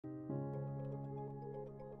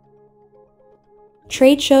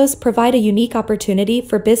Trade shows provide a unique opportunity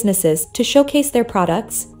for businesses to showcase their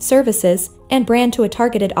products, services, and brand to a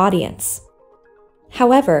targeted audience.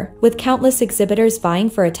 However, with countless exhibitors vying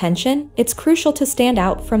for attention, it's crucial to stand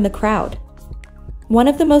out from the crowd. One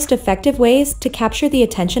of the most effective ways to capture the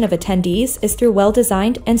attention of attendees is through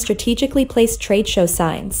well-designed and strategically placed trade show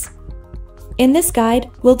signs. In this guide,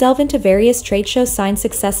 we'll delve into various trade show sign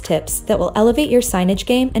success tips that will elevate your signage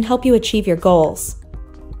game and help you achieve your goals.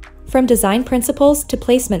 From design principles to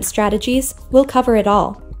placement strategies, we'll cover it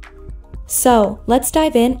all. So, let's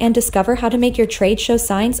dive in and discover how to make your trade show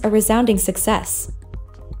signs a resounding success.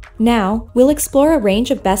 Now, we'll explore a range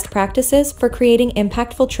of best practices for creating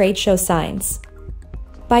impactful trade show signs.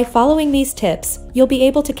 By following these tips, you'll be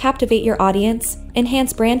able to captivate your audience,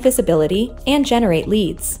 enhance brand visibility, and generate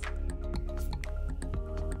leads.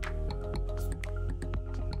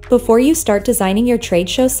 Before you start designing your trade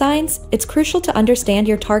show signs, it's crucial to understand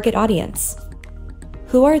your target audience.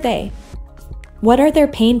 Who are they? What are their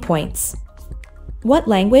pain points? What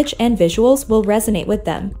language and visuals will resonate with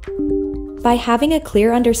them? By having a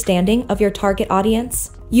clear understanding of your target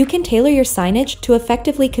audience, you can tailor your signage to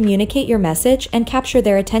effectively communicate your message and capture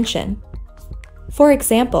their attention. For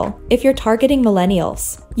example, if you're targeting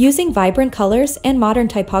millennials, using vibrant colors and modern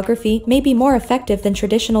typography may be more effective than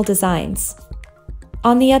traditional designs.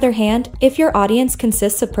 On the other hand, if your audience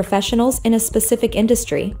consists of professionals in a specific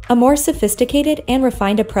industry, a more sophisticated and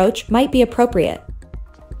refined approach might be appropriate.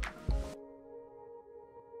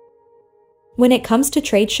 When it comes to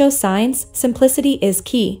trade show signs, simplicity is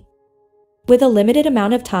key. With a limited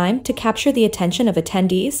amount of time to capture the attention of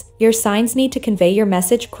attendees, your signs need to convey your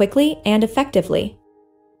message quickly and effectively.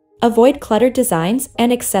 Avoid cluttered designs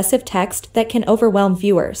and excessive text that can overwhelm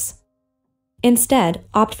viewers. Instead,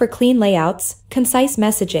 opt for clean layouts, concise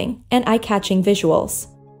messaging, and eye-catching visuals.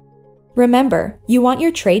 Remember, you want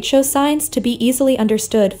your trade show signs to be easily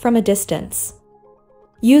understood from a distance.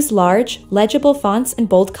 Use large, legible fonts and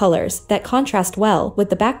bold colors that contrast well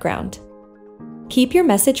with the background. Keep your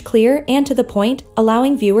message clear and to the point,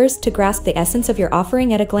 allowing viewers to grasp the essence of your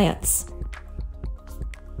offering at a glance.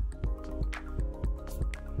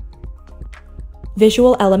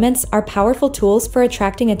 Visual elements are powerful tools for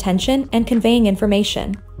attracting attention and conveying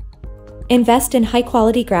information. Invest in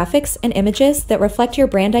high-quality graphics and images that reflect your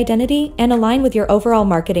brand identity and align with your overall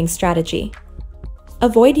marketing strategy.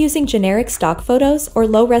 Avoid using generic stock photos or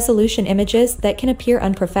low-resolution images that can appear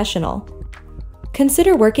unprofessional.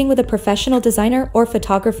 Consider working with a professional designer or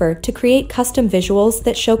photographer to create custom visuals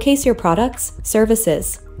that showcase your products,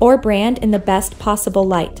 services, or brand in the best possible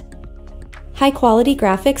light. High-quality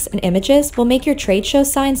graphics and images will make your trade show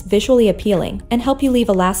signs visually appealing and help you leave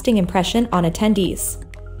a lasting impression on attendees.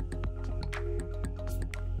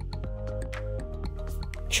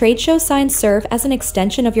 Trade show signs serve as an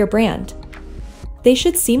extension of your brand. They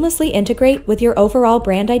should seamlessly integrate with your overall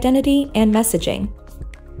brand identity and messaging.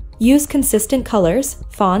 Use consistent colors,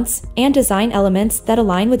 fonts, and design elements that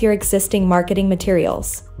align with your existing marketing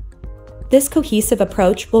materials. This cohesive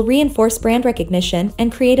approach will reinforce brand recognition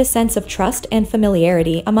and create a sense of trust and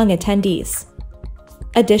familiarity among attendees.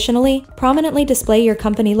 Additionally, prominently display your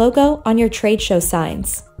company logo on your trade show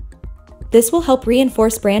signs. This will help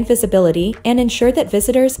reinforce brand visibility and ensure that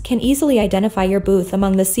visitors can easily identify your booth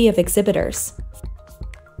among the sea of exhibitors.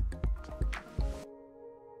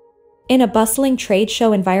 In a bustling trade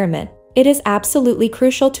show environment, it is absolutely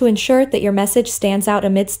crucial to ensure that your message stands out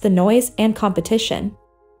amidst the noise and competition.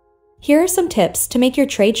 Here are some tips to make your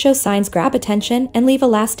trade show signs grab attention and leave a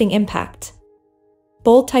lasting impact.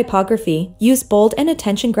 Bold typography. Use bold and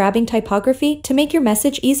attention-grabbing typography to make your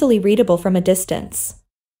message easily readable from a distance.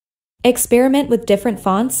 Experiment with different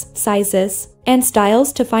fonts, sizes, and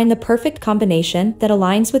styles to find the perfect combination that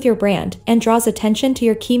aligns with your brand and draws attention to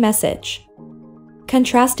your key message.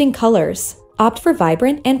 Contrasting colors. Opt for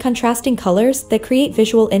vibrant and contrasting colors that create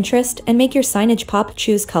visual interest and make your signage pop.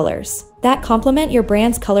 Choose colors that complement your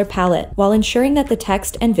brand's color palette while ensuring that the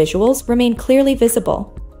text and visuals remain clearly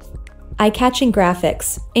visible. Eye-catching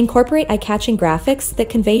graphics. Incorporate eye-catching graphics that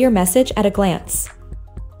convey your message at a glance.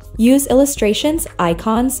 Use illustrations,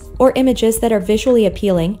 icons, or images that are visually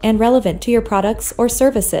appealing and relevant to your products or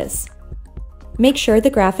services. Make sure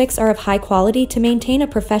the graphics are of high quality to maintain a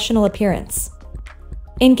professional appearance.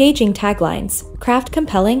 Engaging taglines. Craft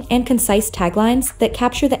compelling and concise taglines that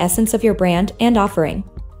capture the essence of your brand and offering.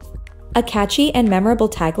 A catchy and memorable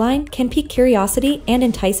tagline can pique curiosity and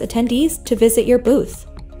entice attendees to visit your booth.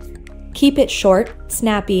 Keep it short,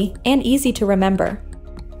 snappy, and easy to remember.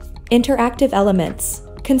 Interactive elements.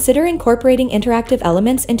 Consider incorporating interactive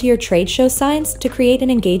elements into your trade show signs to create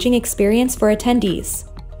an engaging experience for attendees.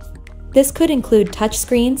 This could include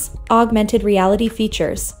touchscreens, augmented reality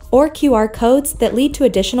features, or QR codes that lead to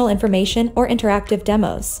additional information or interactive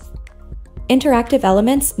demos. Interactive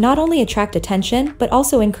elements not only attract attention but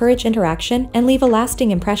also encourage interaction and leave a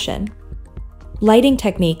lasting impression. Lighting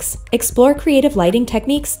techniques. Explore creative lighting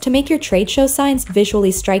techniques to make your trade show signs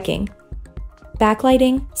visually striking.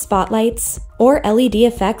 Backlighting, spotlights, or LED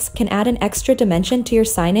effects can add an extra dimension to your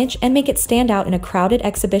signage and make it stand out in a crowded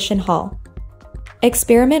exhibition hall.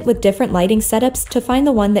 Experiment with different lighting setups to find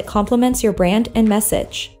the one that complements your brand and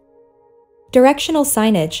message. Directional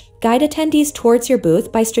signage. Guide attendees towards your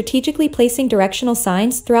booth by strategically placing directional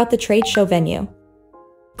signs throughout the trade show venue.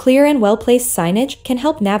 Clear and well-placed signage can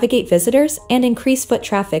help navigate visitors and increase foot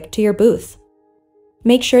traffic to your booth.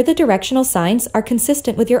 Make sure the directional signs are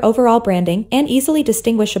consistent with your overall branding and easily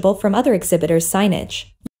distinguishable from other exhibitors' signage.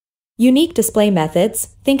 Unique display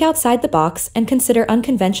methods. Think outside the box and consider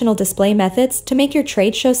unconventional display methods to make your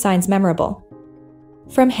trade show signs memorable.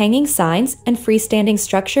 From hanging signs and freestanding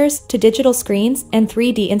structures to digital screens and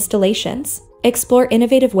 3D installations, explore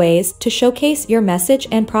innovative ways to showcase your message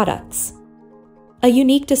and products. A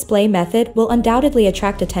unique display method will undoubtedly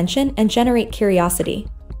attract attention and generate curiosity.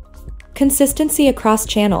 Consistency across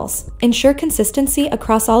channels. Ensure consistency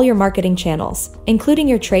across all your marketing channels, including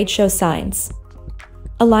your trade show signs.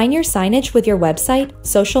 Align your signage with your website,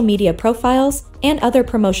 social media profiles, and other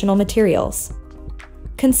promotional materials.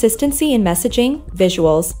 Consistency in messaging,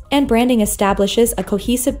 visuals, and branding establishes a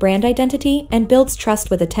cohesive brand identity and builds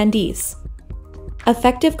trust with attendees.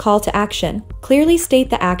 Effective call to action. Clearly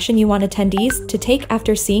state the action you want attendees to take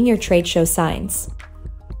after seeing your trade show signs.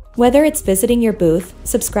 Whether it's visiting your booth,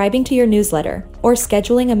 subscribing to your newsletter, or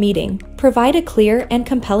scheduling a meeting, provide a clear and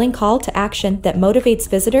compelling call to action that motivates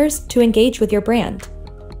visitors to engage with your brand.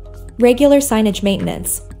 Regular signage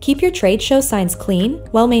maintenance. Keep your trade show signs clean,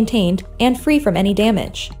 well-maintained, and free from any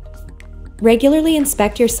damage. Regularly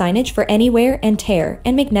inspect your signage for any wear and tear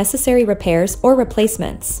and make necessary repairs or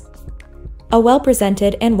replacements. A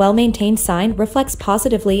well-presented and well-maintained sign reflects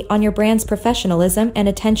positively on your brand's professionalism and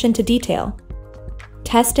attention to detail.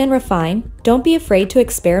 Test and refine. Don't be afraid to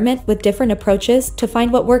experiment with different approaches to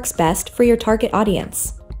find what works best for your target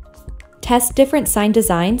audience. Test different sign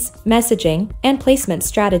designs, messaging, and placement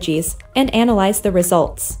strategies, and analyze the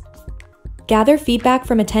results. Gather feedback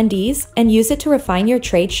from attendees and use it to refine your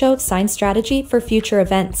trade show sign strategy for future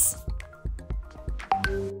events.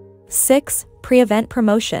 6. Pre-event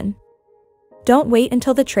promotion. Don't wait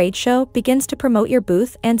until the trade show begins to promote your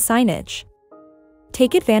booth and signage.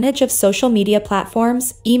 Take advantage of social media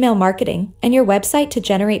platforms, email marketing, and your website to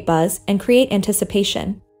generate buzz and create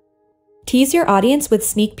anticipation. Tease your audience with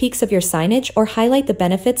sneak peeks of your signage or highlight the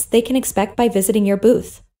benefits they can expect by visiting your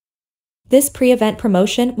booth. This pre-event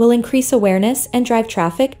promotion will increase awareness and drive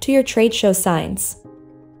traffic to your trade show signs.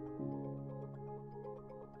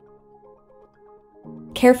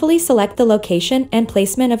 Carefully select the location and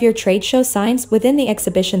placement of your trade show signs within the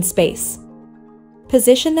exhibition space.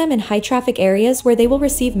 Position them in high-traffic areas where they will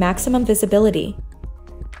receive maximum visibility.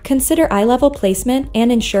 Consider eye-level placement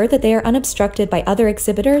and ensure that they are unobstructed by other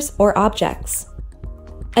exhibitors or objects.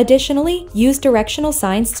 Additionally, use directional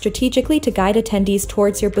signs strategically to guide attendees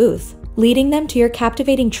towards your booth, leading them to your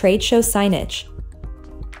captivating trade show signage.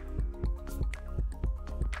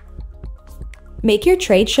 Make your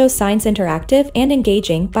trade show signs interactive and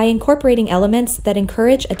engaging by incorporating elements that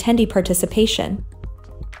encourage attendee participation.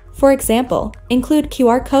 For example, include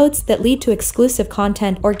QR codes that lead to exclusive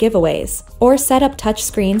content or giveaways, or set up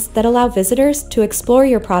touchscreens that allow visitors to explore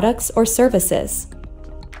your products or services.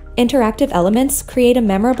 Interactive elements create a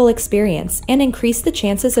memorable experience and increase the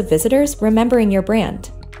chances of visitors remembering your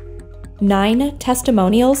brand. 9.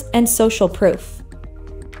 Testimonials and social proof.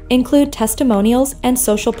 Include testimonials and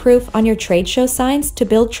social proof on your trade show signs to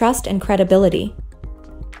build trust and credibility.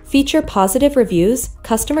 Feature positive reviews,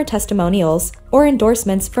 customer testimonials, or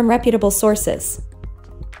endorsements from reputable sources.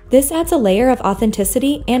 This adds a layer of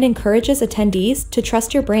authenticity and encourages attendees to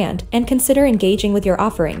trust your brand and consider engaging with your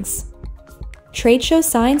offerings. Trade show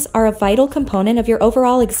signs are a vital component of your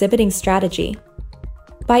overall exhibiting strategy.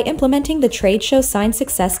 By implementing the trade show sign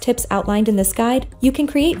success tips outlined in this guide, you can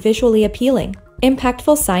create visually appealing,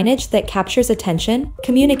 impactful signage that captures attention,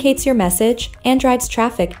 communicates your message, and drives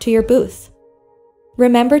traffic to your booth.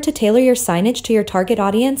 Remember to tailor your signage to your target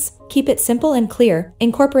audience, keep it simple and clear,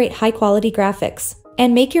 incorporate high-quality graphics,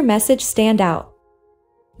 and make your message stand out.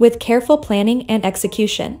 With careful planning and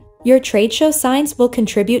execution, your trade show signs will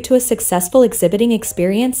contribute to a successful exhibiting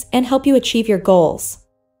experience and help you achieve your goals.